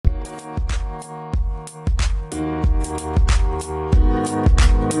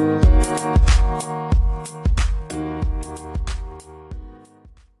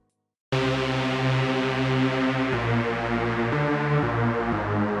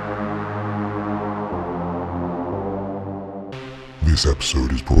This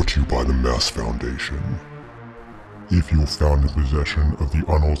episode is brought to you by the Mass Foundation. If you're found in possession of the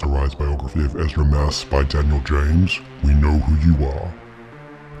unauthorized biography of Ezra Mass by Daniel James, we know who you are.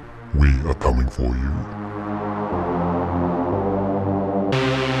 We are coming for you.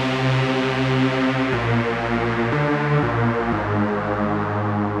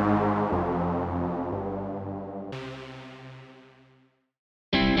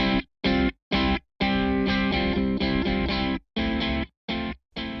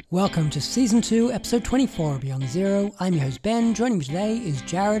 Welcome to Season 2, Episode 24 of Beyond Zero. I'm your host Ben. Joining me today is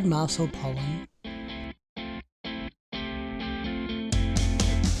Jared Marcel Pollen.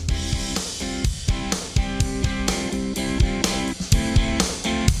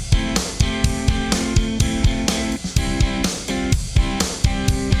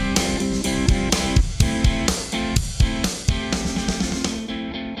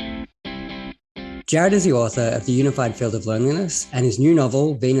 Jared is the author of The Unified Field of Loneliness, and his new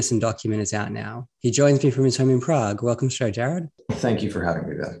novel, Venus Undocumented, is out now. He joins me from his home in Prague. Welcome to the show, Jared. Thank you for having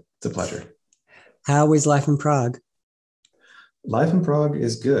me, Ben. It's a pleasure. How is life in Prague? Life in Prague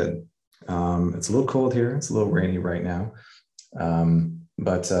is good. It's a little cold here. It's a little rainy right now.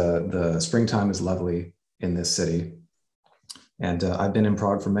 But the springtime is lovely in this city. And I've been in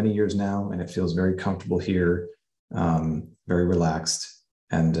Prague for many years now, and it feels very comfortable here, very relaxed,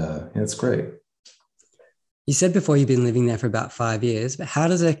 and it's great. You said before you've been living there for about 5 years, but how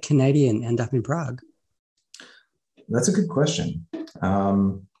does a Canadian end up in Prague? That's a good question.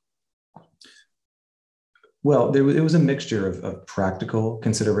 Well, it was a mixture of practical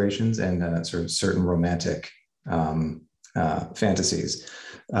considerations and sort of certain romantic fantasies.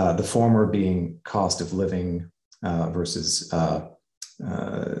 The former being cost of living versus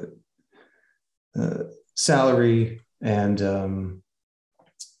salary and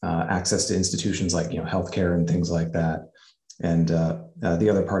access to institutions like healthcare and things like that. And the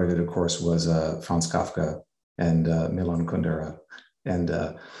other part of it, of course, was Franz Kafka and Milan Kundera and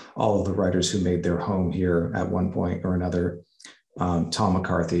all of the writers who made their home here at one point or another. Tom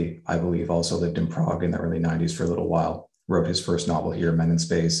McCarthy, I believe, also lived in Prague in the early 90s for a little while, wrote his first novel here, Men in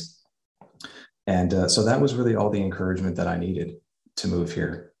Space. And so that was really all the encouragement that I needed to move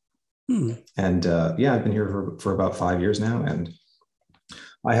here. And I've been here for about 5 years now, and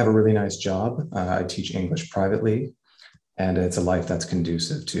I have a really nice job. I teach English privately, and it's a life that's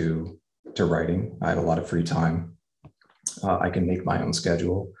conducive to writing. I have a lot of free time. I can make my own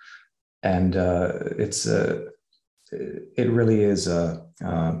schedule, and it really is a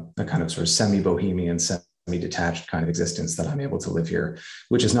kind of sort of semi-bohemian, semi-detached kind of existence that I'm able to live here,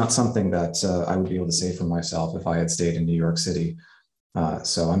 which is not something that I would be able to say for myself if I had stayed in New York City.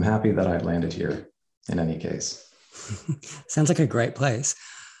 So I'm happy that I landed here in any case. Sounds like a great place.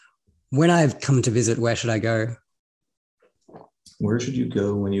 When I've come to visit, where should I go? Where should you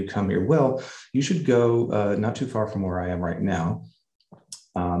go when you come here? Well, you should go not too far from where I am right now.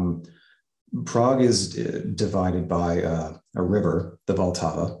 Prague is divided by a river, the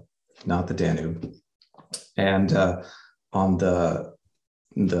Vltava, not the Danube. And on the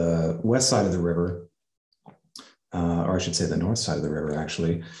west side of the river, or I should say the north side of the river,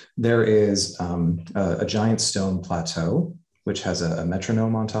 actually, there is a giant stone plateau, which has a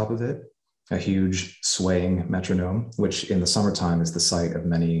metronome on top of it, a huge swaying metronome, which in the summertime is the site of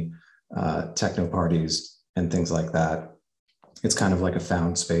many techno parties and things like that. It's kind of like a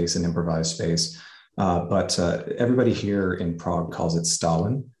found space, an improvised space. But everybody here in Prague calls it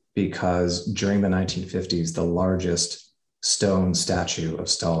Stalin because during the 1950s, the largest stone statue of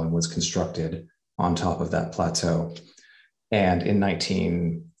Stalin was constructed on top of that plateau. And in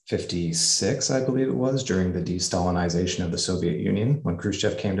 1956, I believe it was, during the de-Stalinization of the Soviet Union, when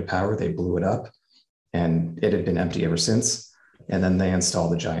Khrushchev came to power, they blew it up and it had been empty ever since. And then they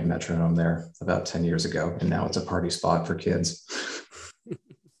installed a giant metronome there about 10 years ago. And now it's a party spot for kids.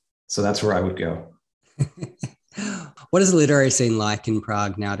 So that's where I would go. What is the literary scene like in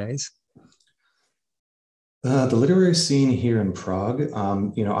Prague nowadays? The literary scene here in Prague,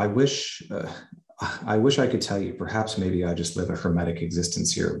 I wish I could tell you. Perhaps maybe I just live a hermetic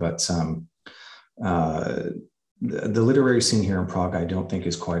existence here, but the literary scene here in Prague, I don't think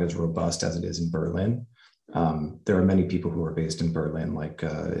is quite as robust as it is in Berlin. There are many people who are based in Berlin, like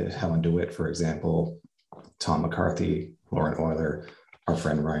Helen DeWitt, for example, Tom McCarthy, Lauren Euler, our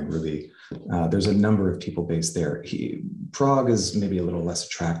friend Ryan Ruby. There's a number of people based there. Prague is maybe a little less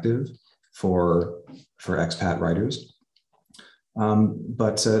attractive for expat writers.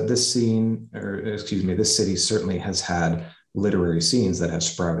 But this city certainly has had literary scenes that have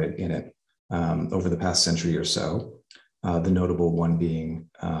sprouted in it over the past century or so. The notable one being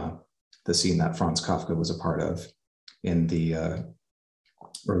the scene that Franz Kafka was a part of in the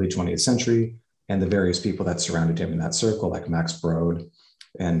early 20th century, and the various people that surrounded him in that circle, like Max Brod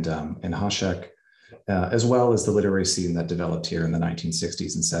and Hašek, as well as the literary scene that developed here in the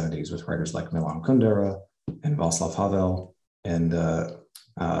 1960s and 70s with writers like Milan Kundera and Václav Havel and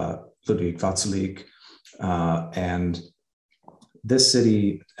Ludwig Vaculík. And this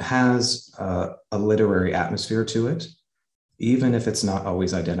city has a literary atmosphere to it, even if it's not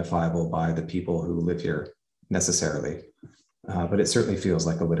always identifiable by the people who live here necessarily. But it certainly feels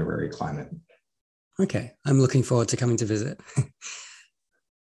like a literary climate. Okay, I'm looking forward to coming to visit.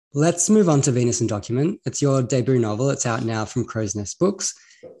 Let's move on to Venus and Document. It's your debut novel. It's out now from Crow's Nest Books.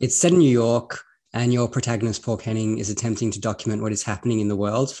 It's set in New York, and your protagonist, Paul Kenning, is attempting to document what is happening in the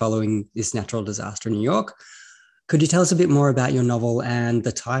world following this natural disaster in New York. Could you tell us a bit more about your novel and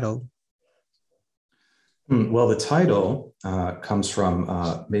the title? Well, the title comes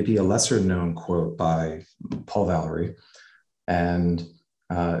from maybe a lesser known quote by Paul Valery. And,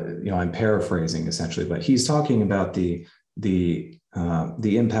 I'm paraphrasing essentially, but he's talking about the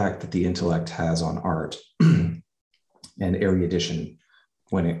impact that the intellect has on art and erudition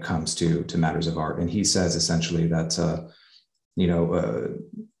when it comes to matters of art. And he says essentially that,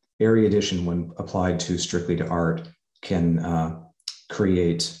 erudition, when applied too strictly to art, can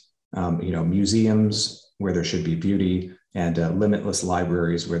create, museums where there should be beauty and limitless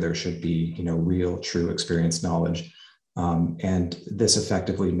libraries where there should be, real, true experience knowledge. And this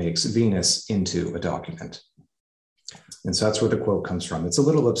effectively makes Venus into a document. And so that's where the quote comes from. It's a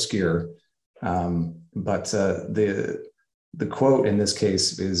little obscure, but the quote in this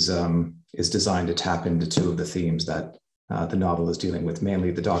case is designed to tap into two of the themes that the novel is dealing with,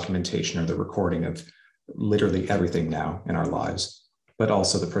 mainly the documentation or the recording of literally everything now in our lives, but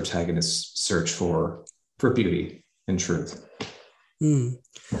also the protagonist's search for beauty and truth.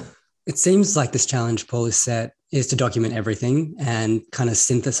 It seems like this challenge Paul is set is to document everything and kind of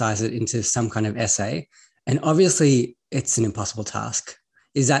synthesize it into some kind of essay. And obviously it's an impossible task.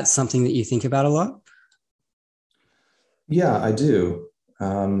 Is that something that you think about a lot? Yeah, I do.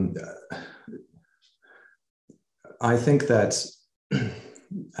 I think that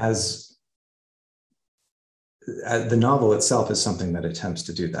as the novel itself is something that attempts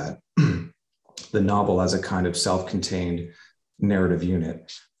to do that. The novel as a kind of self-contained narrative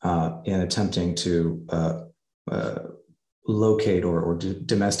unit in attempting to locate or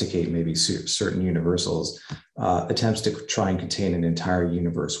domesticate maybe certain universals, attempts to try and contain an entire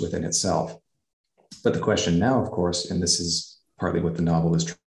universe within itself. But the question now, of course, and this is partly what the novel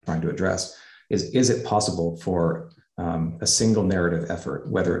is trying to address, is it possible for a single narrative effort,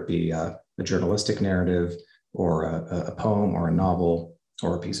 whether it be a journalistic narrative or a poem or a novel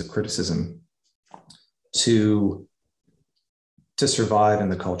or a piece of criticism, to survive in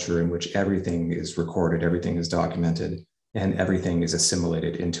the culture in which everything is recorded, everything is documented, and everything is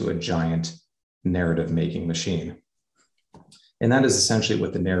assimilated into a giant narrative-making machine. And that is essentially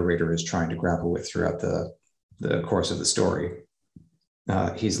what the narrator is trying to grapple with throughout the course of the story.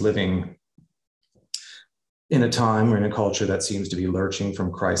 He's living in a time or in a culture that seems to be lurching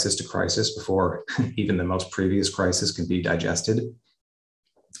from crisis to crisis before even the most previous crisis can be digested.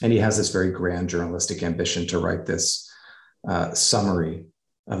 And he has this very grand journalistic ambition to write this summary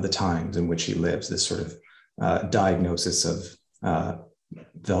of the times in which he lives, this sort of diagnosis of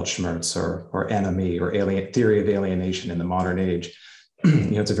Weltschmerz or enemy or theory of alienation in the modern age.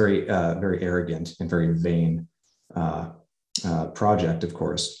 It's a very arrogant and very vain project, of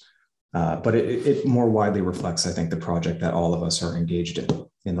course, but it more widely reflects, I think, the project that all of us are engaged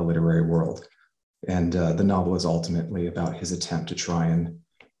in the literary world. And the novel is ultimately about his attempt to try and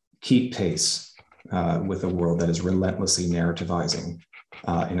keep pace with a world that is relentlessly narrativizing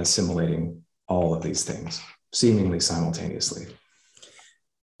and assimilating all of these things, seemingly simultaneously.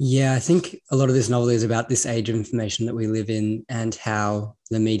 Yeah, I think a lot of this novel is about this age of information that we live in and how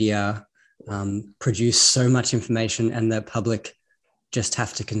the media produce so much information and the public just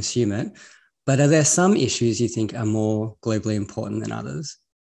have to consume it. But are there some issues you think are more globally important than others?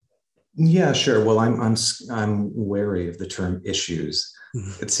 Yeah, sure. Well, I'm wary of the term issues.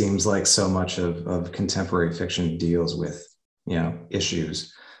 Mm-hmm. It seems like so much of contemporary fiction deals with,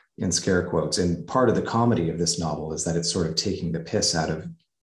 issues in scare quotes. And part of the comedy of this novel is that it's sort of taking the piss out of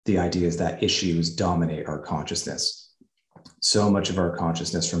the ideas that issues dominate our consciousness. So much of our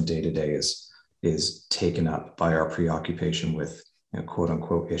consciousness from day to day is taken up by our preoccupation with, quote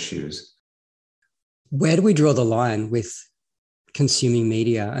unquote, issues. Where do we draw the line with consuming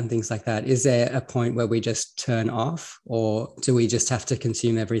media and things like that? Is there a point where we just turn off, or do we just have to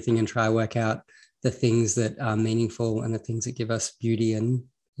consume everything and try to work out the things that are meaningful and the things that give us beauty and,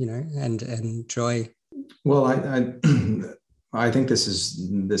 and joy? Well, I think this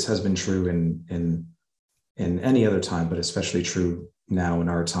has been true in any other time, but especially true now in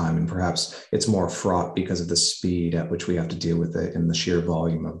our time. And perhaps it's more fraught because of the speed at which we have to deal with it and the sheer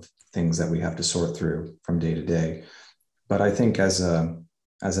volume of things that we have to sort through from day to day. But I think as a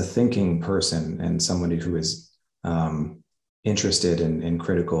thinking person and somebody who is interested in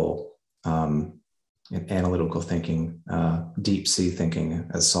critical and analytical thinking, deep sea thinking,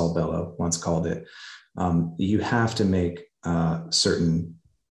 as Saul Bellow once called it, you have to make certain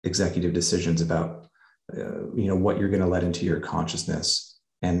executive decisions about what you're going to let into your consciousness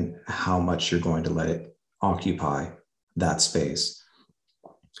and how much you're going to let it occupy that space.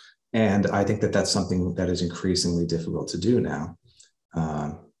 And I think that that's something that is increasingly difficult to do now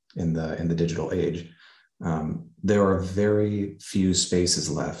in the digital age. There are very few spaces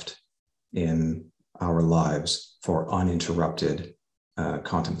left in our lives for uninterrupted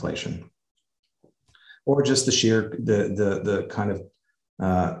contemplation, or just the sheer the kind of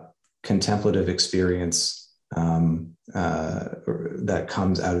contemplative experience that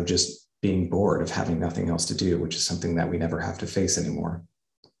comes out of just being bored, of having nothing else to do, which is something that we never have to face anymore,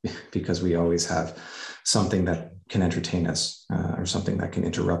 because we always have something that can entertain us or something that can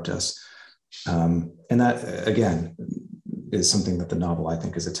interrupt us. And that, again, is something that the novel, I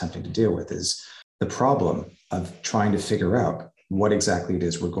think, is attempting to deal with, is the problem of trying to figure out what exactly it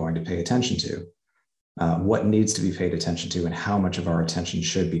is we're going to pay attention to. What needs to be paid attention to and how much of our attention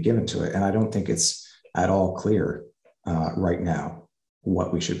should be given to it. And I don't think it's at all clear right now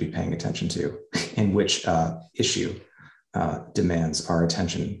what we should be paying attention to and which issue demands our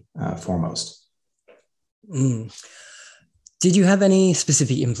attention foremost. Mm. Did you have any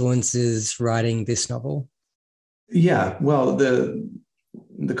specific influences writing this novel? Yeah, well, the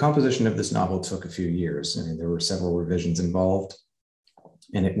composition of this novel took a few years. I mean, there were several revisions involved,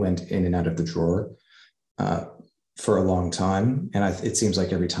 and it went in and out of the drawer for a long time. And it seems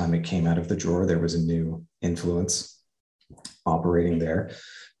like every time it came out of the drawer, there was a new influence operating there.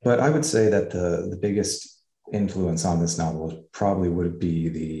 But I would say that the biggest influence on this novel probably would be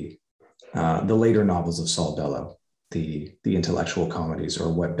the later novels of Saul Bellow, the intellectual comedies,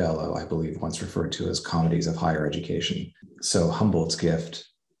 or what Bellow, I believe, once referred to as comedies of higher education. So Humboldt's Gift,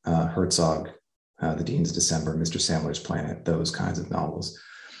 Herzog, The Dean's December, Mr. Sandler's Planet, those kinds of novels.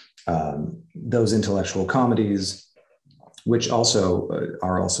 Those intellectual comedies, which also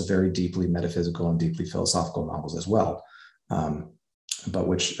are also very deeply metaphysical and deeply philosophical novels as well, but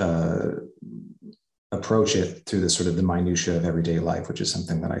which approach it through the sort of the minutiae of everyday life, which is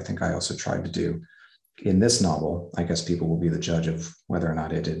something that I think I also tried to do in this novel. I guess people will be the judge of whether or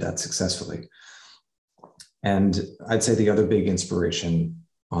not I did that successfully. And I'd say the other big inspiration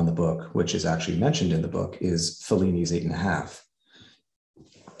on the book, which is actually mentioned in the book, is Fellini's 8½.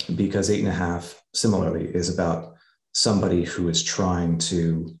 Because 8½, similarly, is about somebody who is trying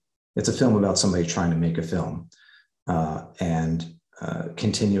to, it's a film about somebody trying to make a film and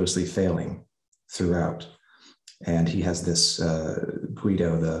continuously failing throughout. And he has this,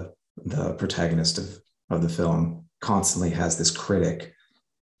 Guido, the protagonist of the film, constantly has this critic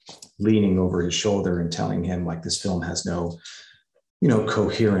leaning over his shoulder and telling him, like, this film has no,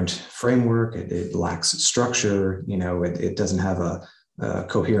 coherent framework. It lacks structure. It doesn't have a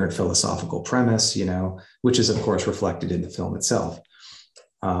coherent philosophical premise, which is, of course, reflected in the film itself.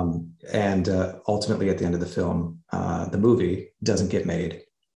 And ultimately, at the end of the film, the movie doesn't get made,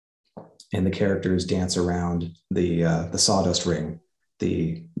 and the characters dance around the sawdust ring,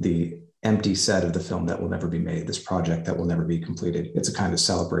 the empty set of the film that will never be made, this project that will never be completed. It's a kind of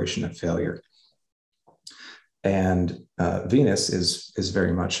celebration of failure. And Venus is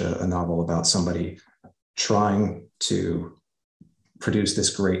very much a novel about somebody trying to produce this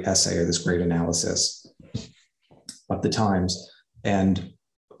great essay or this great analysis of the times. And,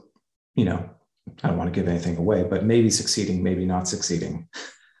 I don't want to give anything away, but maybe succeeding, maybe not succeeding,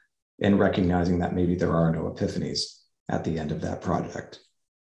 and recognizing that maybe there are no epiphanies at the end of that project.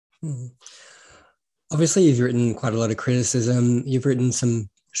 Obviously, you've written quite a lot of criticism. You've written some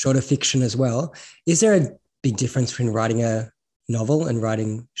shorter fiction as well. Is there a big difference between writing a novel and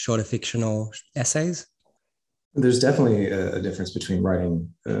writing shorter fiction or essays? There's definitely a difference between writing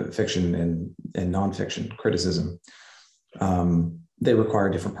fiction and nonfiction criticism. They require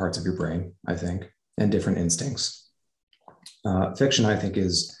different parts of your brain, I think, and different instincts. Fiction, I think,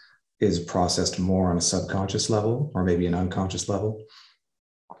 is processed more on a subconscious level, or maybe an unconscious level.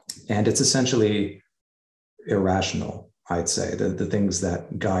 And it's essentially irrational, I'd say. The things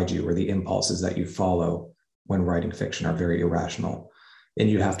that guide you, or the impulses that you follow when writing fiction, are very irrational. And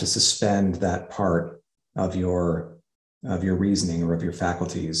you have to suspend that part of your reasoning or of your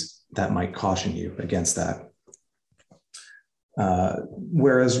faculties that might caution you against that.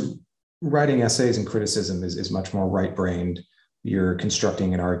 Whereas writing essays and criticism is much more right-brained. You're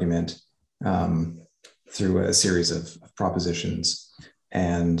constructing an argument through a series of propositions,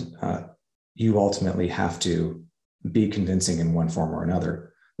 and you ultimately have to be convincing in one form or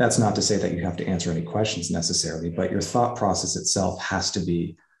another. That's not to say that you have to answer any questions necessarily, but your thought process itself has to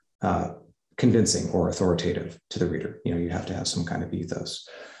be convincing or authoritative to the reader. You know, you have to have some kind of ethos.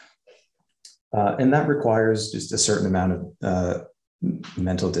 And that requires just a certain amount of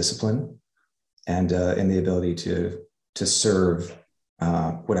mental discipline and the ability to serve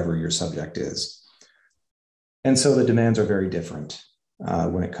whatever your subject is. And so the demands are very different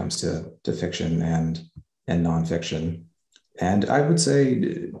when it comes to fiction and nonfiction. And I would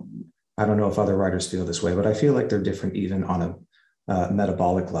say, I don't know if other writers feel this way, but I feel like they're different even on a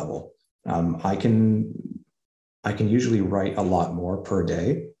metabolic level. I can usually write a lot more per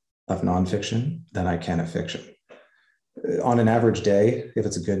day of nonfiction than I can of fiction. On an average day, if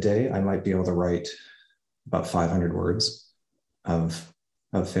it's a good day, I might be able to write about 500 words of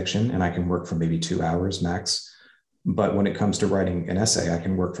fiction, and I can work for maybe 2 hours max. But when it comes to writing an essay, I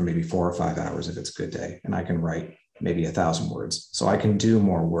can work for maybe 4 or 5 hours if it's a good day, and I can write maybe 1,000 words. So I can do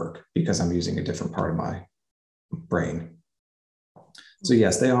more work because I'm using a different part of my brain. So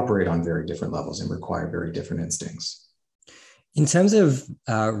yes, they operate on very different levels and require very different instincts. In terms of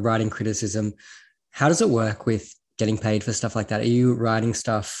writing criticism, how does it work with getting paid for stuff like that? Are you writing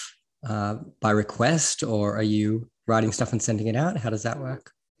stuff by request, or are you writing stuff and sending it out? How does that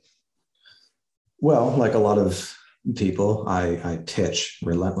work? Well, like a lot of people, I pitch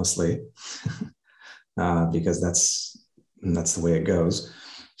relentlessly because that's the way it goes.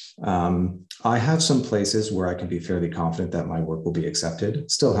 I have some places where I can be fairly confident that my work will be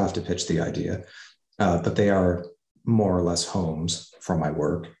accepted. Still have to pitch the idea, but they are more or less homes for my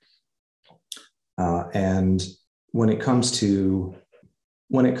work. And when it comes to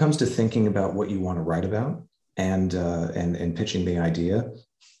thinking about what you want to write about and pitching the idea,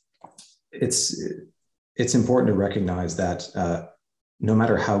 it's important to recognize that no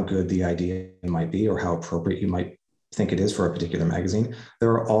matter how good the idea might be or how appropriate you might think it is for a particular magazine,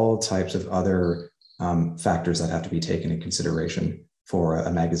 there are all types of other factors that have to be taken in consideration for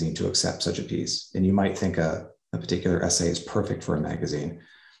a magazine to accept such a piece. And you might think a particular essay is perfect for a magazine,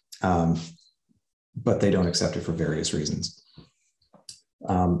 but they don't accept it for various reasons.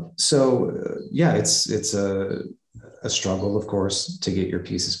 Yeah, it's a struggle, of course, to get your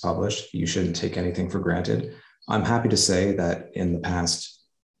pieces published. You shouldn't take anything for granted. I'm happy to say that in the past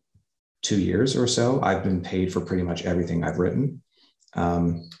 2 years or so, I've been paid for pretty much everything I've written.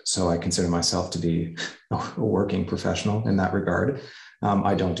 So I consider myself to be a working professional in that regard.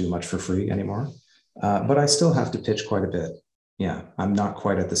 I don't do much for free anymore, but I still have to pitch quite a bit. Yeah, I'm not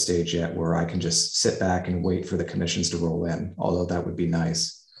quite at the stage yet where I can just sit back and wait for the commissions to roll in, although that would be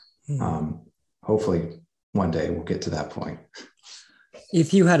nice. Hopefully one day we'll get to that point.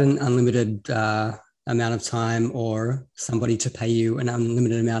 If you had an unlimited amount of time or somebody to pay you an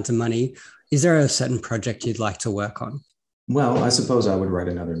unlimited amount of money, is there a certain project you'd like to work on? Well, I suppose I would write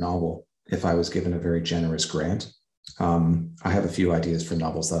another novel if I was given a very generous grant. I have a few ideas for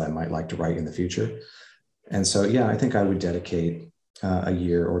novels that I might like to write in the future. And so, yeah, I think I would dedicate a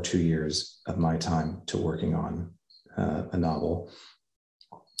year or 2 years of my time to working on a novel,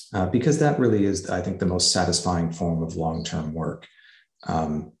 because that really is, I think, the most satisfying form of long-term work.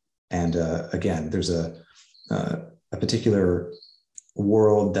 Again, there's a particular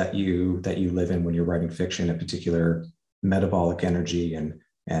world that you live in when you're writing fiction, a particular metabolic energy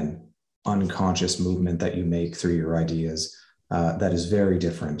and unconscious movement that you make through your ideas that is very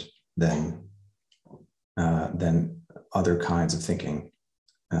different than other kinds of thinking.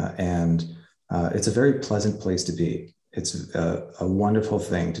 It's a very pleasant place to be. It's a wonderful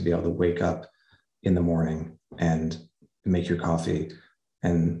thing to be able to wake up in the morning and make your coffee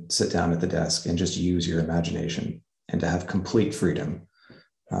and sit down at the desk and just use your imagination and to have complete freedom,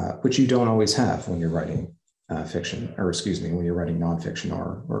 which you don't always have when you're writing fiction, or excuse me, when you're writing nonfiction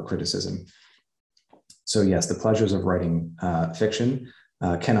or criticism. So yes, the pleasures of writing fiction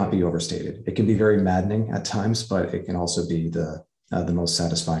cannot be overstated. It can be very maddening at times, but it can also be the most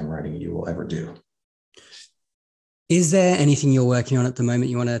satisfying writing you will ever do. Is there anything you're working on at the moment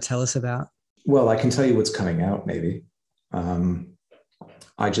you want to tell us about? Well, I can tell you what's coming out, maybe.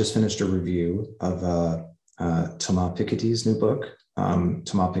 I just finished a review of Thomas Piketty's new book. Thomas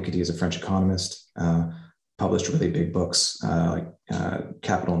Piketty is a French economist, published really big books like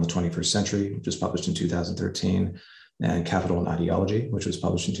Capital in the 21st Century, which was published in 2013, and Capital and Ideology, which was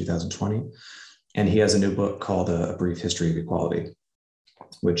published in 2020. And he has a new book called A Brief History of Equality,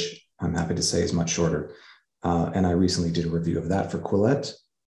 which I'm happy to say is much shorter. And I recently did a review of that for Quillette.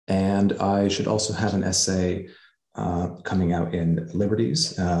 And I should also have an essay coming out in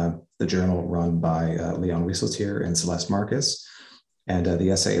Liberties, the journal run by Leon Wieseltier and Celeste Marcus. And the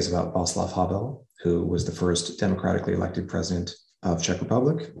essay is about Václav Havel, who was the first democratically elected president of Czech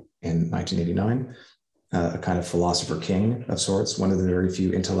Republic in 1989, a kind of philosopher king of sorts, one of the very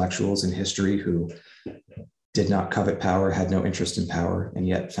few intellectuals in history who did not covet power, had no interest in power, and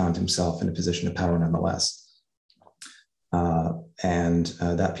yet found himself in a position of power nonetheless. And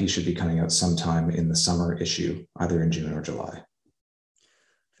that piece should be coming out sometime in the summer issue, either in June or July.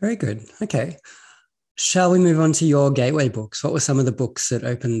 Very good. Okay. Shall we move on to your gateway books? What were some of the books that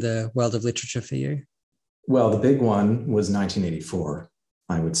opened the world of literature for you? Well, the big one was 1984,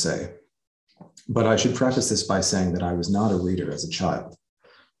 I would say. But I should preface this by saying that I was not a reader as a child.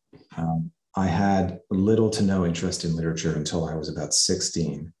 I had little to no interest in literature until I was about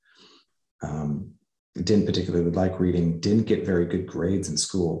 16. Didn't particularly like reading, didn't get very good grades in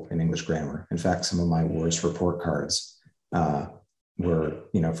school in English grammar. In fact, some of my worst report cards were,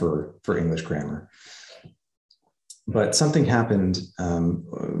 for English grammar. But something happened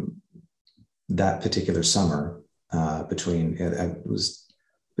that particular summer between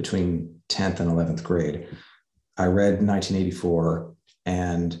 10th and 11th grade. I read 1984,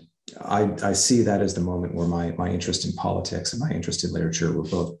 and I see that as the moment where my interest in politics and my interest in literature were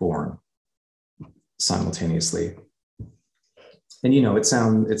both born simultaneously. And it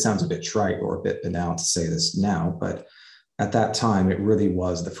sounds a bit trite or a bit banal to say this now, but at that time, it really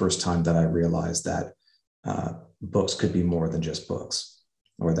was the first time that I realized that books could be more than just books,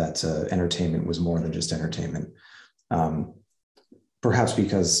 or that entertainment was more than just entertainment. Perhaps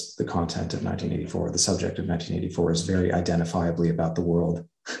because the content of 1984, the subject of 1984, is very identifiably about the world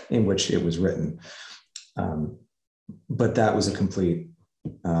in which it was written. But that was a complete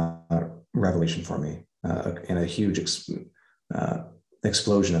revelation for me, and a huge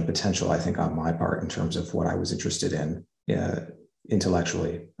explosion of potential, I think, on my part in terms of what I was interested in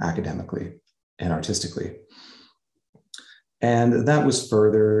intellectually, academically, and artistically. And that was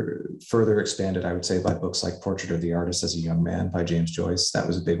further expanded, I would say, by books like Portrait of the Artist as a Young Man by James Joyce. That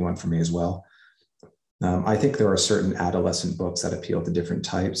was a big one for me as well. I think there are certain adolescent books that appeal to different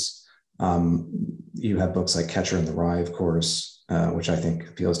types. You have books like Catcher in the Rye, of course, which I think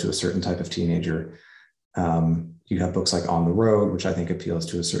appeals to a certain type of teenager. You have books like On the Road, which I think appeals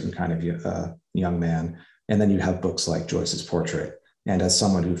to a certain kind of young man. And then you have books like Joyce's Portrait. And as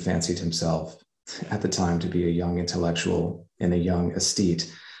someone who fancied himself at the time to be a young intellectual in a young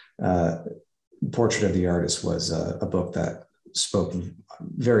aesthete, Portrait of the Artist was a book that spoke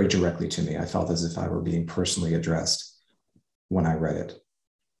very directly to me. I felt as if I were being personally addressed when I read it.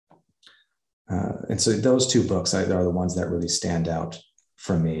 And so those two books are the ones that really stand out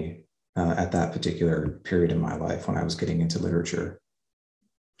for me at that particular period in my life when I was getting into literature.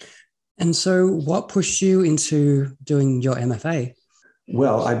 And so what pushed you into doing your MFA?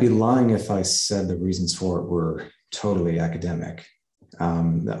 Well, I'd be lying if I said the reasons for it were totally academic.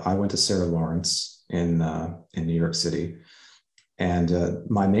 I went to Sarah Lawrence in New York City. And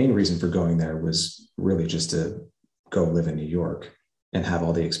my main reason for going there was really just to go live in New York and have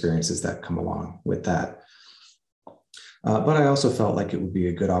all the experiences that come along with that. But I also felt like it would be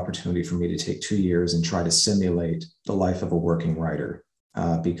a good opportunity for me to take 2 years and try to simulate the life of a working writer,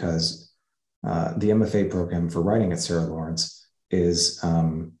 because the MFA program for writing at Sarah Lawrence is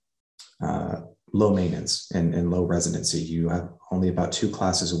low maintenance and low residency. You have only about 2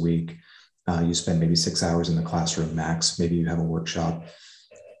 classes a week. You spend maybe 6 hours in the classroom max. Maybe you have a workshop.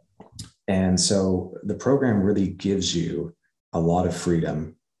 And so the program really gives you a lot of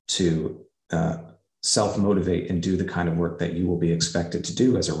freedom to self-motivate and do the kind of work that you will be expected to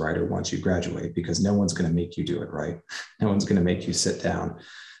do as a writer once you graduate, because no one's going to make you do it, right? No one's going to make you sit down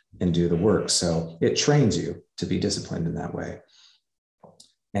and do the work. So it trains you to be disciplined in that way.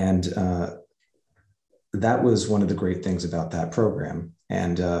 And that was one of the great things about that program.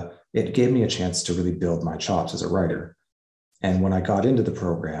 And it gave me a chance to really build my chops as a writer. And when I got into the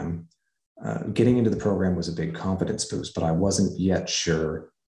program, getting into the program was a big confidence boost, but I wasn't yet sure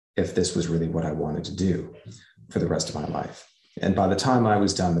if this was really what I wanted to do for the rest of my life. And by the time I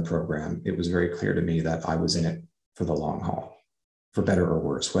was done the program, it was very clear to me that I was in it for the long haul, for better or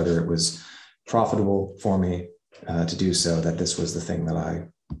worse, whether it was profitable for me to do so, that this was the thing that I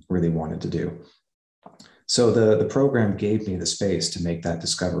really wanted to do. So the program gave me the space to make that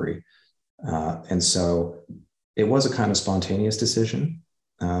discovery. And so it was a kind of spontaneous decision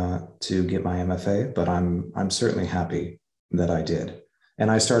to get my MFA, but I'm certainly happy that I did. And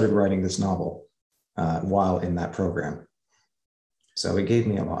I started writing this novel while in that program. So it gave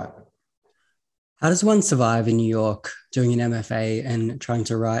me a lot. How does one survive in New York doing an MFA and trying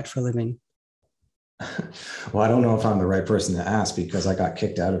to write for a living? Well, I don't know if I'm the right person to ask because I got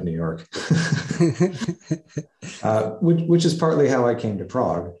kicked out of New York, which is partly how I came to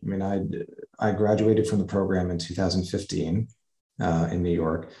Prague. I mean, I graduated from the program in 2015 in New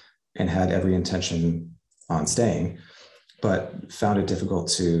York and had every intention on staying, but found it difficult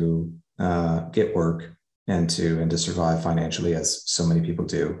to get work and to survive financially, as so many people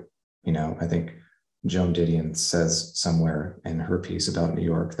do. You know, I think Joan Didion says somewhere in her piece about New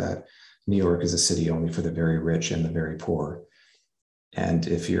York that New York is a city only for the very rich and the very poor. And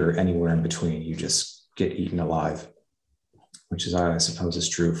if you're anywhere in between, you just get eaten alive, which is, I suppose, is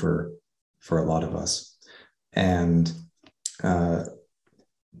true for a lot of us. And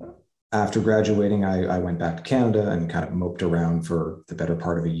after graduating, I went back to Canada and kind of moped around for the better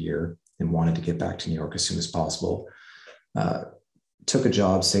part of a year and wanted to get back to New York as soon as possible. Took a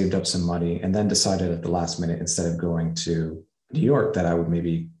job, saved up some money, and then decided at the last minute, instead of going to New York, that I would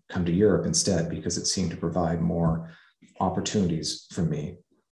maybe come to Europe instead, because it seemed to provide more opportunities for me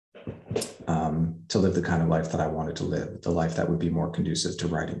to live the kind of life that I wanted to live, the life that would be more conducive to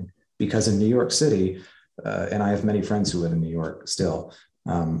writing. Because in New York City, and I have many friends who live in New York still,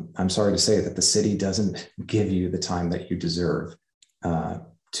 I'm sorry to say that the city doesn't give you the time that you deserve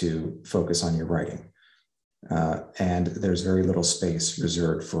to focus on your writing. And there's very little space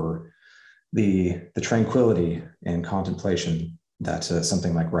reserved for the tranquility and contemplation that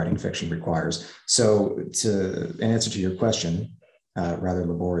something like writing fiction requires. So in answer to your question, rather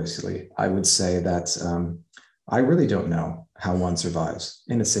laboriously, I would say that I really don't know how one survives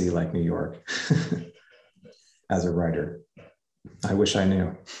in a city like New York as a writer. I wish I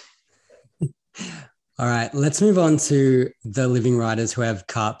knew. All right, let's move on to the living writers who have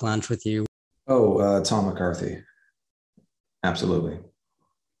carte blanche with you. Oh, Tom McCarthy. Absolutely.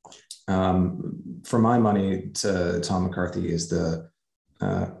 For my money, Tom McCarthy is the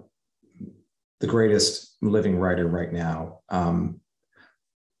greatest living writer right now.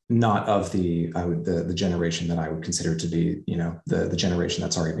 Not of the generation that I would consider to be, you know, the generation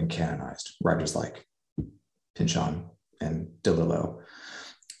that's already been canonized. Writers like Pynchon and DeLillo,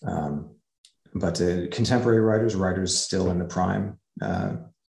 but contemporary writers still in the prime.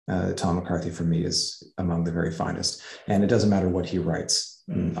 Tom McCarthy for me is among the very finest, and it doesn't matter what he writes,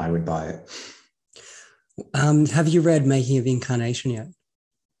 I would buy it. Have you read Making of Incarnation yet?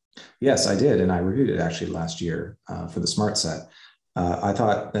 Yes, I did, and I reviewed it actually last year for the Smart Set. I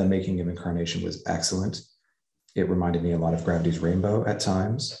thought the Making of Incarnation was excellent. It reminded me a lot of Gravity's Rainbow at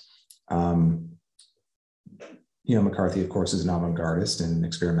times. You know, McCarthy, of course, is an avant-gardist and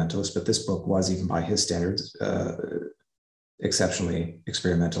experimentalist, but this book was, even by his standards, exceptionally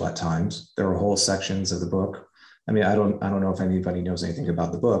experimental at times. There were whole sections of the book. I mean, I don't know if anybody knows anything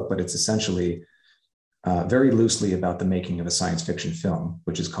about the book, but it's essentially very loosely about the making of a science fiction film,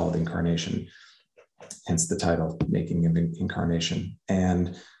 which is called Incarnation, hence the title, Making of Incarnation.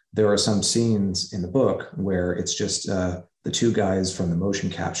 And there are some scenes in the book where it's just the two guys from the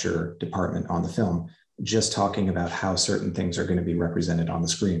motion capture department on the film just talking about how certain things are going to be represented on the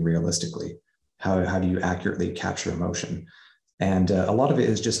screen realistically. How do you accurately capture emotion? And a lot of it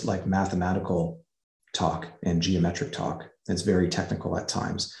is just like mathematical talk and geometric talk. It's very technical at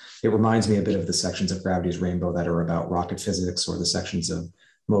times. It reminds me a bit of the sections of Gravity's Rainbow that are about rocket physics, or the sections of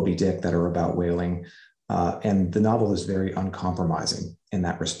Moby Dick that are about whaling. And the novel is very uncompromising in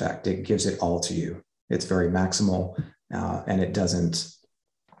that respect. It gives it all to you. It's very maximal, and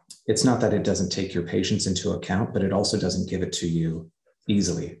it's not that it doesn't take your patience into account, but it also doesn't give it to you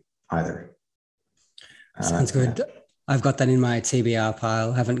easily either. Sounds good. Yeah. I've got that in my TBR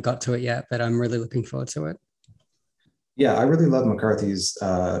pile. Haven't got to it yet, but I'm really looking forward to it. Yeah, I really love McCarthy's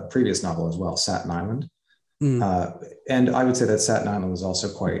previous novel as well, Satin Island. And I would say that Satin Island was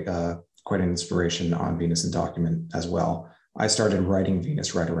also quite an inspiration on Venus and Document as well. I started writing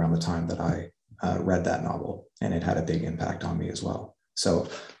Venus right around the time that I read that novel, and it had a big impact on me as well. So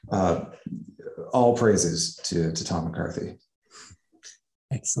all praises to Tom McCarthy.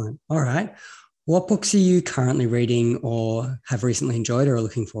 Excellent. All right. What books are you currently reading or have recently enjoyed or are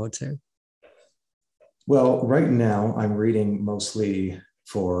looking forward to? Well, right now I'm reading mostly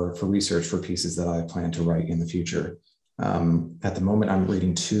for research for pieces that I plan to write in the future. At the moment, I'm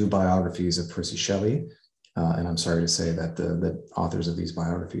reading 2 biographies of Percy Shelley, and I'm sorry to say that the authors of these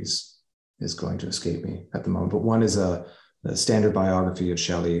biographies is going to escape me at the moment. But one is a standard biography of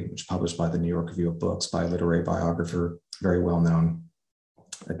Shelley, which is published by the New York Review of Books by a literary biographer, very well known.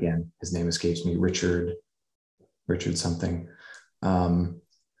 Again, his name escapes me, Richard something.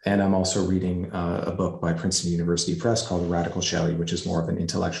 And I'm also reading a book by Princeton University Press called Radical Shelley, which is more of an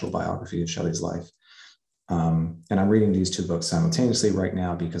intellectual biography of Shelley's life. And I'm reading these two books simultaneously right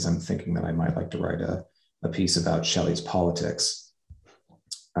now because I'm thinking that I might like to write a piece about Shelley's politics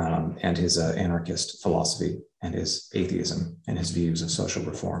and his anarchist philosophy and his atheism and his views of social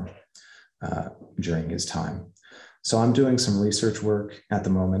reform during his time. So I'm doing some research work at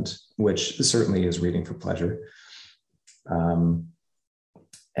the moment, which certainly is reading for pleasure.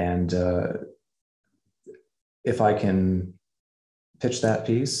 And if I can pitch that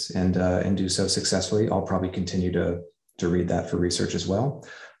piece and do so successfully, I'll probably continue to read that for research as well.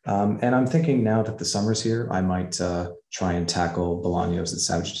 And I'm thinking now that the summer's here, I might try and tackle Bolaños' The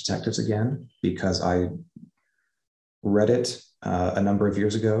Savage Detectives again, because I read it a number of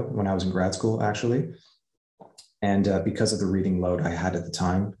years ago when I was in grad school, actually. And because of the reading load I had at the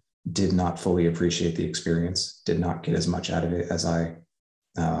time, did not fully appreciate the experience, did not get as much out of it as I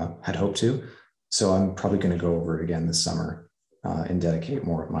had hoped to. So I'm probably going to go over it again this summer and dedicate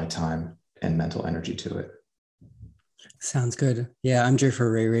more of my time and mental energy to it. Sounds good. Yeah, I'm due for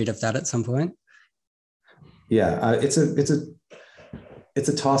a reread of that at some point. Yeah, it's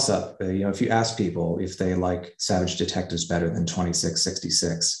a toss-up. If you ask people if they like Savage Detectives better than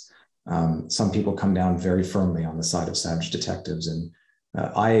 2666, some people come down very firmly on the side of Savage Detectives, and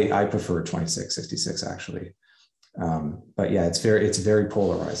I prefer 2666 actually. But yeah, it's very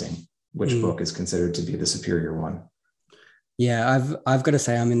polarizing which book is considered to be the superior one. Yeah, I've got to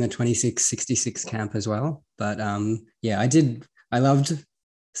say I'm in the 2666 camp as well. But yeah, I loved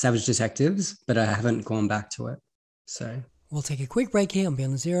Savage Detectives, but I haven't gone back to it. So we'll take a quick break here on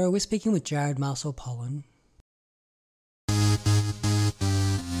Beyond the Zero. We're speaking with Jared Marcel-Pollan.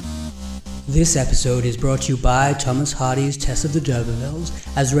 This episode is brought to you by Thomas Hardy's Tess of the D'Urbervilles,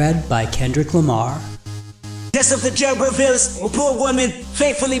 as read by Kendrick Lamar. Tess of the D'Urbervilles, a poor woman,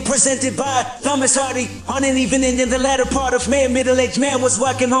 faithfully presented by Thomas Hardy. On an evening in the latter part of May, a middle-aged man was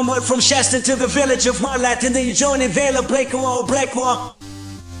walking homeward from Shaston to the village of Marlatt in the adjoining Vale of Blakewell.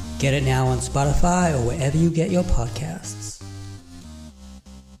 Get it now on Spotify or wherever you get your podcasts.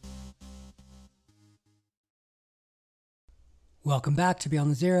 Welcome back to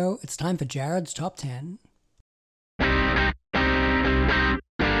Beyond the Zero. It's time for Jared's Top 10.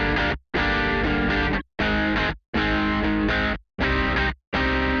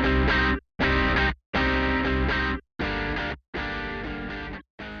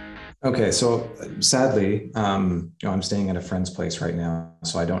 Okay, so sadly, I'm staying at a friend's place right now,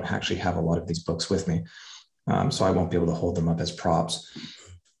 so I don't actually have a lot of these books with me, so I won't be able to hold them up as props.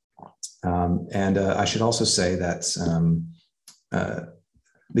 And I should also say that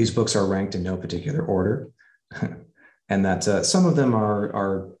these books are ranked in no particular order, and that some of them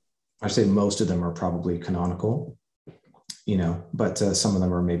are, I say most of them are probably canonical, but some of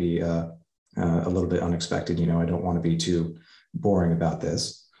them are maybe a little bit unexpected. I don't want to be too boring about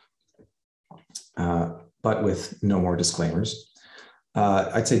this. But with no more disclaimers.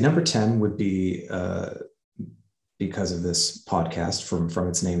 I'd say number 10 would be, because of this podcast from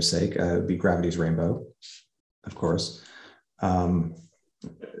its namesake, would be Gravity's Rainbow, of course. I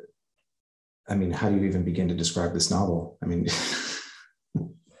mean, how do you even begin to describe this novel? I mean,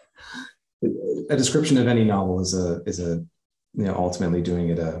 a description of any novel is ultimately doing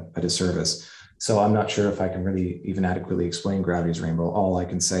it a disservice. So I'm not sure if I can really even adequately explain Gravity's Rainbow. All I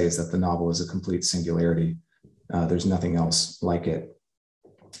can say is that the novel is a complete singularity. There's nothing else like it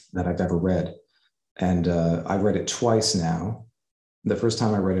that I've ever read. And I've read it twice now. The first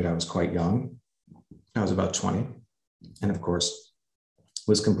time I read it, I was quite young. I was about 20. And of course,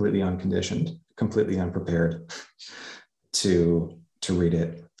 was completely unconditioned, completely unprepared to read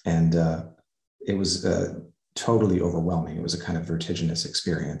it. And it was totally overwhelming. It was a kind of vertiginous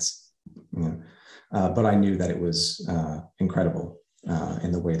experience. But I knew that it was incredible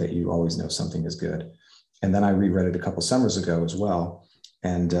in the way that you always know something is good. And then I reread it a couple summers ago as well.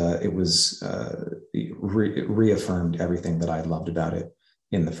 And it was reaffirmed everything that I loved about it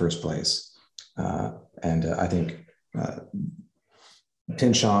in the first place. And I think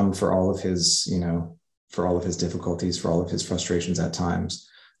Pynchon, for all of his, difficulties, for all of his frustrations at times,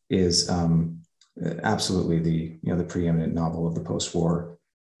 is absolutely the preeminent novel of the post-war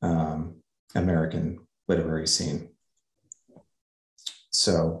American literary scene.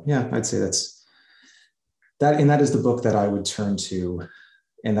 So yeah, I'd say that's that. And that is the book that I would turn to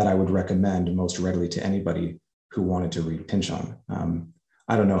and that I would recommend most readily to anybody who wanted to read Pynchon.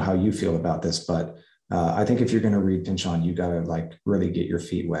 I don't know how you feel about this, but I think if you're going to read Pynchon, you got to really get your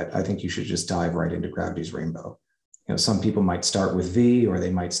feet wet. I think you should just dive right into Gravity's Rainbow. Some people might start with V, or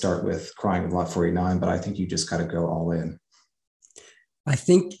they might start with Crying of Lot 49, but I think you just got to go all in. I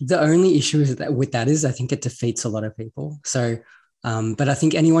think the only issue with that is I think it defeats a lot of people. So, but I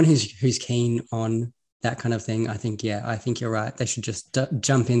think anyone who's keen on that kind of thing, I think you're right. They should just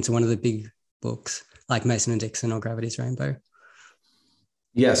jump into one of the big books like Mason and Dixon or Gravity's Rainbow.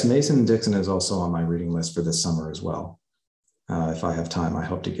 Yes, Mason and Dixon is also on my reading list for this summer as well. If I have time, I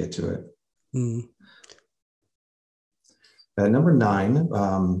hope to get to it. Mm. Number 9,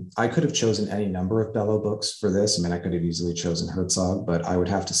 I could have chosen any number of Bellow books for this. I mean, I could have easily chosen Herzog, but I would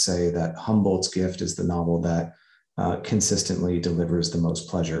have to say that Humboldt's Gift is the novel that consistently delivers the most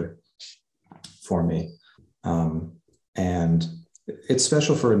pleasure for me. And it's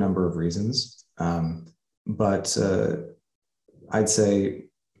special for a number of reasons. But I'd say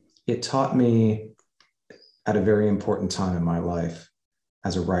it taught me at a very important time in my life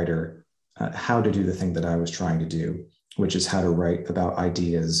as a writer how to do the thing that I was trying to do, which is how to write about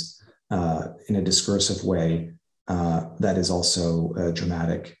ideas in a discursive way that is also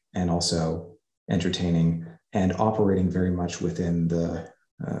dramatic and also entertaining and operating very much within the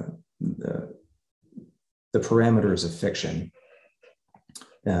parameters of fiction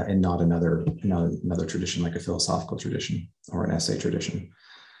and not another tradition like a philosophical tradition or an essay tradition.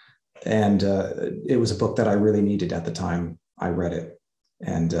 And it was a book that I really needed at the time I read it.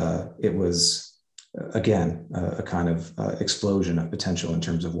 And it was, again, a kind of explosion of potential in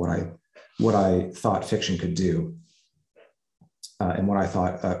terms of what I thought fiction could do and what I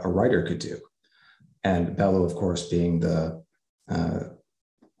thought a writer could do. And Bellow, of course, being the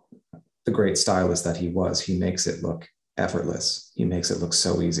great stylist that he was, he makes it look effortless. He makes it look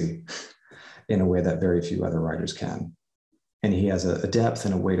so easy in a way that very few other writers can. And he has a depth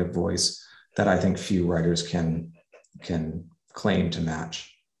and a weight of voice that I think few writers can claim to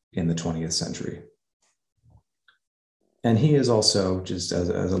match in the 20th century. And he is also, just as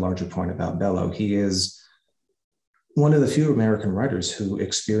a larger point about Bellow, he is one of the few American writers who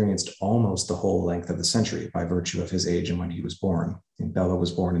experienced almost the whole length of the century by virtue of his age and when he was born. And Bellow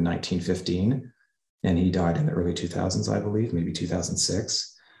was born in 1915, and he died in the early 2000s, I believe, maybe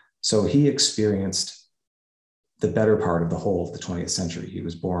 2006. So he experienced the better part of the whole of the 20th century. He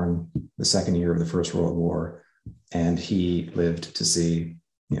was born the second year of the First World War, and he lived to see,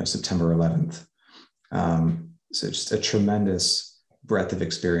 September 11th. So just a tremendous breadth of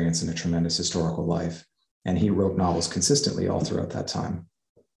experience and a tremendous historical life. And he wrote novels consistently all throughout that time.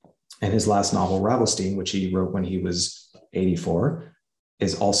 And his last novel, Ravelstein, which he wrote when he was 84,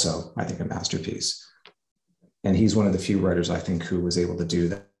 is also, I think, a masterpiece. And he's one of the few writers, I think, who was able to do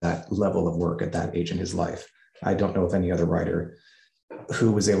that level of work at that age in his life. I don't know of any other writer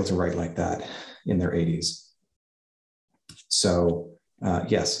who was able to write like that in their 80s. So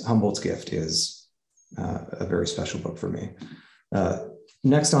yes, Humboldt's Gift is a very special book for me.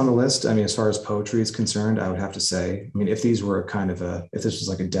 Next on the list, as far as poetry is concerned, I would have to say, if these were if this was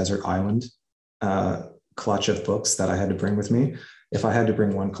like a desert island clutch of books that I had to bring with me, if I had to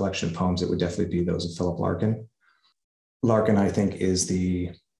bring one collection of poems, it would definitely be those of Philip Larkin. Larkin, I think, is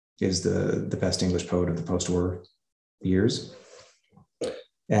the best English poet of the post-war years.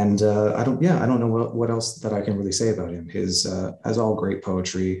 And I don't know what else that I can really say about him. His has all great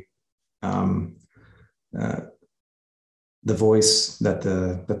poetry. The voice that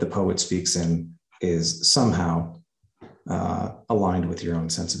the poet speaks in is somehow aligned with your own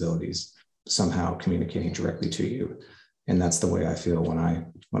sensibilities, somehow communicating directly to you. And that's the way I feel when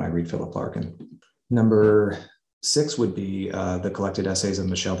I read Philip Larkin. Number 6 would be the collected essays of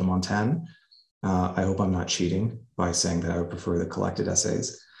Michel de Montaigne. I hope I'm not cheating by saying that I would prefer the collected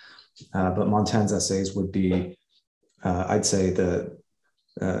essays. But Montaigne's essays would be, I'd say, the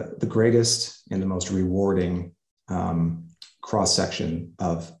greatest and the most rewarding cross-section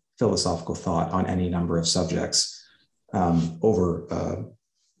of philosophical thought on any number of subjects over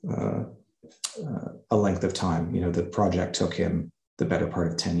a length of time. The project took him the better part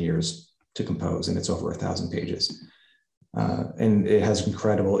of 10 years to compose, and it's over 1,000 pages. And it has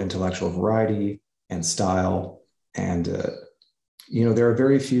incredible intellectual variety and style. And, there are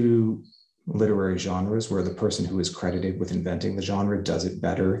very few literary genres where the person who is credited with inventing the genre does it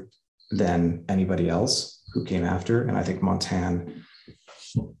better than anybody else who came after. And I think Montaigne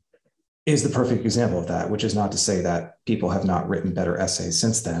is the perfect example of that, which is not to say that people have not written better essays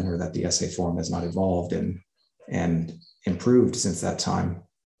since then, or that the essay form has not evolved and improved since that time.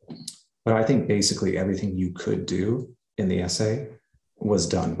 But I think basically everything you could do in the essay was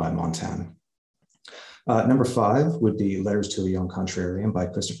done by Montaigne. Number 5 would be Letters to a Young Contrarian by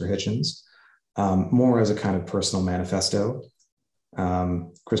Christopher Hitchens, more as a kind of personal manifesto.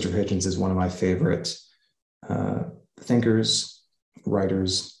 Christopher Hitchens is one of my favorite thinkers,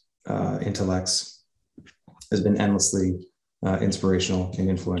 writers, intellects, has been endlessly inspirational and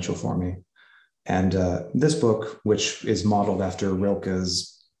influential for me. And this book, which is modeled after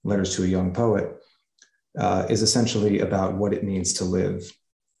Rilke's Letters to a Young Poet, is essentially about what it means to live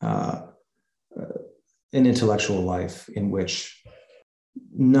an intellectual life in which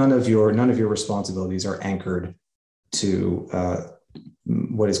none of your responsibilities are anchored to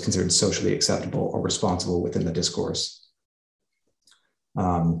what is considered socially acceptable or responsible within the discourse.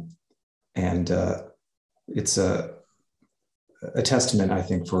 It's a testament, I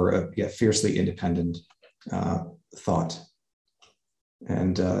think, for a fiercely independent thought.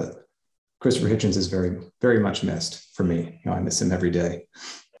 And Christopher Hitchens is very, very much missed for me. I miss him every day.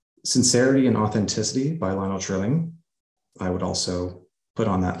 Sincerity and Authenticity by Lionel Trilling, I would also put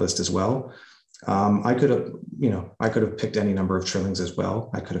on that list as well. I could have picked any number of Trillings as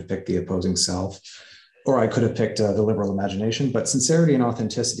well. I could have picked The Opposing Self, or I could have picked The Liberal Imagination. But Sincerity and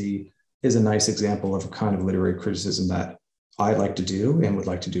Authenticity is a nice example of a kind of literary criticism that I like to do and would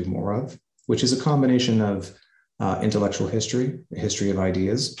like to do more of, which is a combination of intellectual history, a history of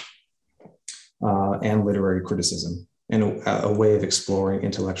ideas, and literary criticism, and a way of exploring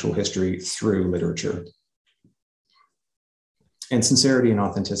intellectual history through literature. And Sincerity and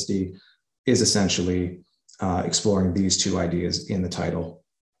Authenticity is essentially exploring these two ideas in the title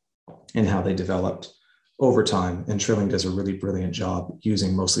and how they developed over time. And Trilling does a really brilliant job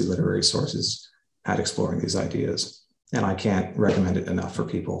using mostly literary sources at exploring these ideas. And I can't recommend it enough for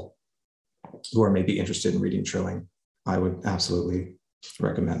people who are maybe interested in reading Trilling. I would absolutely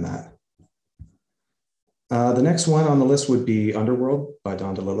recommend that. The next one on the list would be Underworld by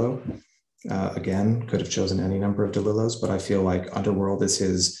Don DeLillo. Again, could have chosen any number of DeLillo's, but I feel like Underworld is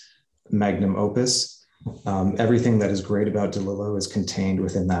his magnum opus. Everything that is great about DeLillo is contained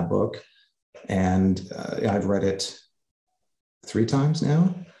within that book. And I've read it 3 times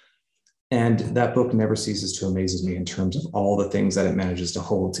now. And that book never ceases to amaze me in terms of all the things that it manages to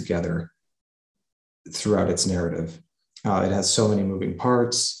hold together throughout its narrative. It has so many moving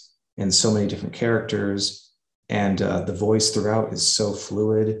parts and so many different characters. And the voice throughout is so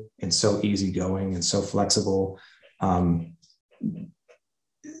fluid and so easygoing and so flexible. I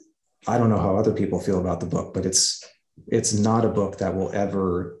don't know how other people feel about the book, but it's not a book that will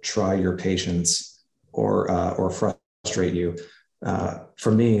ever try your patience or frustrate you.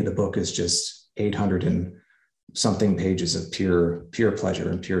 For me, the book is just 800 and something pages of pure pleasure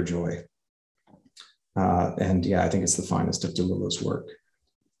and pure joy. And yeah, I think it's the finest of DeLillo's work.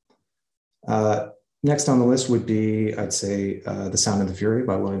 Next on the list would be, I'd say, The Sound and the Fury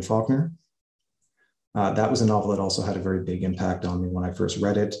by William Faulkner. That was a novel that also had a very big impact on me when I first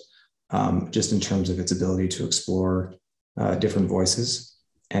read it, just in terms of its ability to explore different voices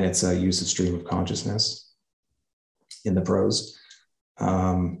and its use of stream of consciousness in the prose.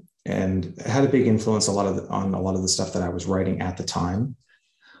 And it had a big influence on a lot of the stuff that I was writing at the time.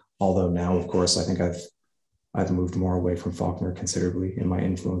 Although now, of course, I think I've moved more away from Faulkner considerably in my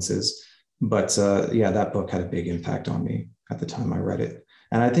influences. But yeah, that book had a big impact on me at the time I read it.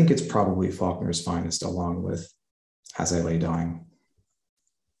 And I think it's probably Faulkner's finest, along with As I Lay Dying.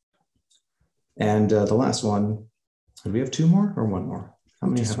 And the last one, do we have 2 more or 1 more? How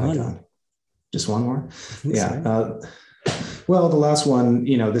many have I done? Just 1 more? Yeah. So. Well, the last one,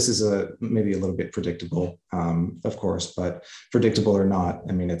 this is maybe a little bit predictable, of course, but predictable or not,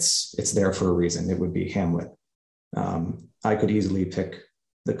 I mean, it's there for a reason. It would be Hamlet. I could easily pick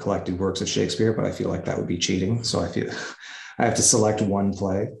the collected works of Shakespeare, but I feel like that would be cheating. So I feel I have to select one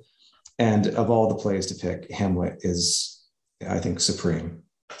play. And of all the plays to pick, Hamlet is, I think, supreme.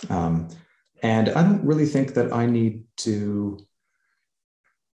 And I don't really think that I need to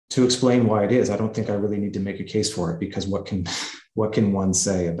explain why it is. I don't think I really need to make a case for it, because what can one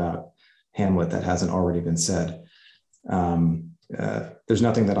say about Hamlet that hasn't already been said? There's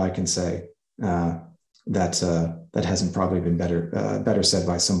nothing that I can say that hasn't probably been better said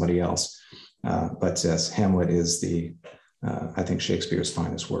by somebody else. But yes, Hamlet is I think Shakespeare's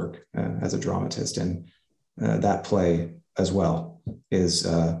finest work as a dramatist, and that play as well is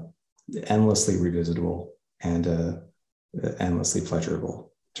endlessly revisitable and endlessly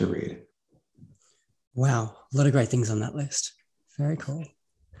pleasurable to read. Wow, a lot of great things on that list. Very cool.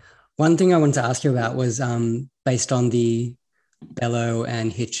 One thing I wanted to ask you about was based on the Bellow and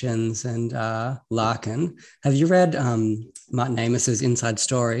Hitchens and Larkin. Have you read Martin Amos's Inside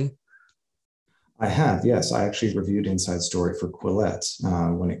Story? I have, yes. I actually reviewed Inside Story for Quillette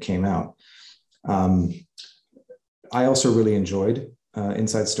when it came out. I also really enjoyed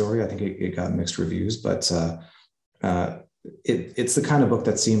Inside Story. I think it got mixed reviews, but it's the kind of book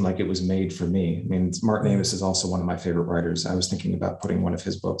that seemed like it was made for me. I mean, Martin Amis is also one of my favorite writers. I was thinking about putting one of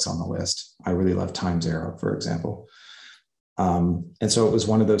his books on the list. I really love Time's Arrow, for example. And so it was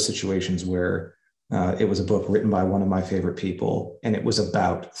one of those situations where it was a book written by one of my favorite people, and it was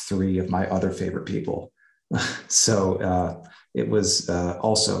about three of my other favorite people. So it was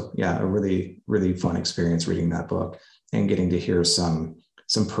also, a really, really fun experience reading that book and getting to hear some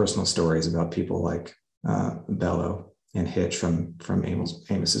personal stories about people like Bello and Hitch from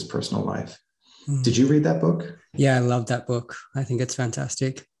Amos's personal life. Did you read that book? Yeah, I love that book. I think it's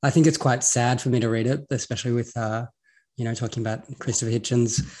fantastic. I think it's quite sad for me to read it, especially with, talking about Christopher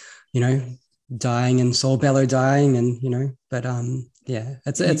Hitchens, dying and Saul Bellow dying and, but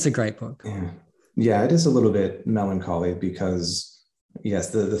it's a great book. Yeah, it is a little bit melancholy because, yes,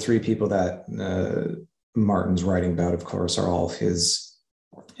 the three people that Martin's writing about, of course, are all his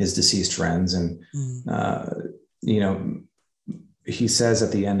deceased friends. And, he says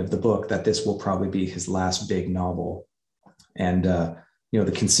at the end of the book that this will probably be his last big novel. And,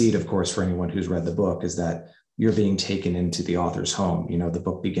 the conceit, of course, for anyone who's read the book is that you're being taken into the author's home. The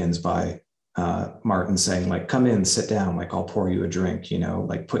book begins by Martin saying, like, come in, sit down, like, I'll pour you a drink,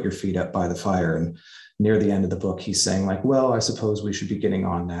 like, put your feet up by the fire. And near the end of the book, he's saying, like, well, I suppose we should be getting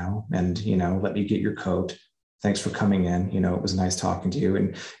on now. And, let me get your coat. Thanks for coming in. It was nice talking to you.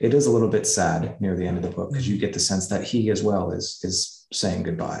 And it is a little bit sad near the end of the book because you get the sense that he as well is saying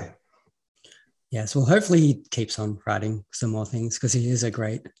goodbye. Yes. Well, hopefully he keeps on writing some more things because he is a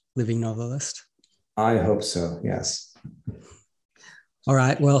great living novelist. I hope so. Yes. All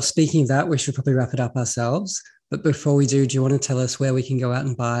right. Well, speaking of that, we should probably wrap it up ourselves. But before we do you want to tell us where we can go out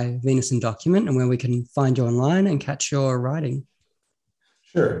and buy Venus and Document and where we can find you online and catch your writing?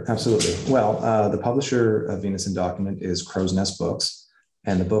 Sure, absolutely. Well, the publisher of Venus and Document is Crow's Nest Books,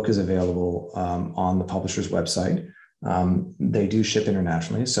 and the book is available on the publisher's website. They do ship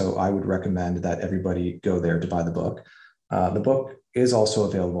internationally, so I would recommend that everybody go there to buy the book. The book is also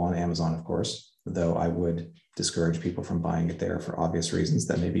available on Amazon, of course, though I would discourage people from buying it there for obvious reasons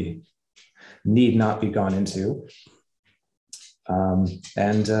that maybe need not be gone into.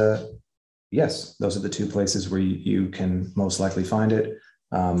 Yes, those are the two places where you can most likely find it.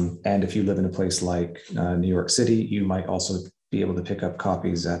 And if you live in a place like New York City, you might also be able to pick up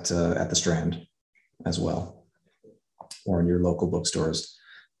copies at the Strand as well, or in your local bookstores.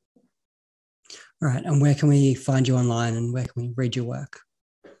 All right. And where can we find you online and where can we read your work?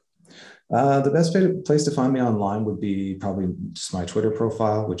 The best place to find me online would be probably just my Twitter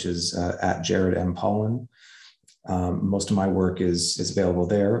profile, which is at Jared M. Pollan. Most of my work is available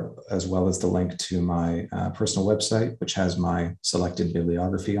there, as well as the link to my personal website, which has my selected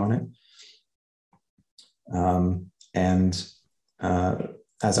bibliography on it.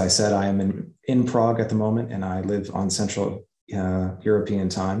 As I said, I am in Prague at the moment, and I live on Central European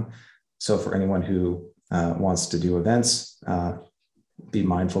time. So for anyone who wants to do events, be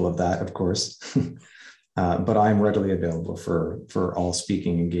mindful of that, of course. But I'm readily available for all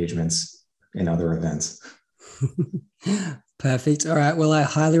speaking engagements in other events. Perfect. All right. Well, I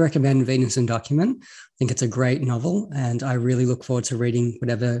highly recommend Venus and Document. I think it's a great novel, and I really look forward to reading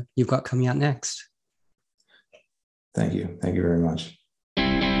whatever you've got coming out next. Thank you. Thank you very much.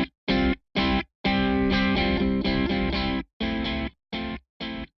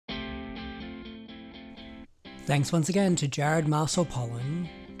 Thanks once again to Jared Marcel Pollan.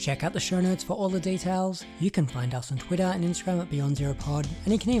 Check out the show notes for all the details. You can find us on Twitter and Instagram at BeyondZeroPod,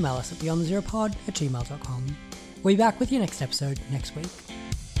 and you can email us at beyondzeropod@gmail.com. We'll be back with your next episode next week.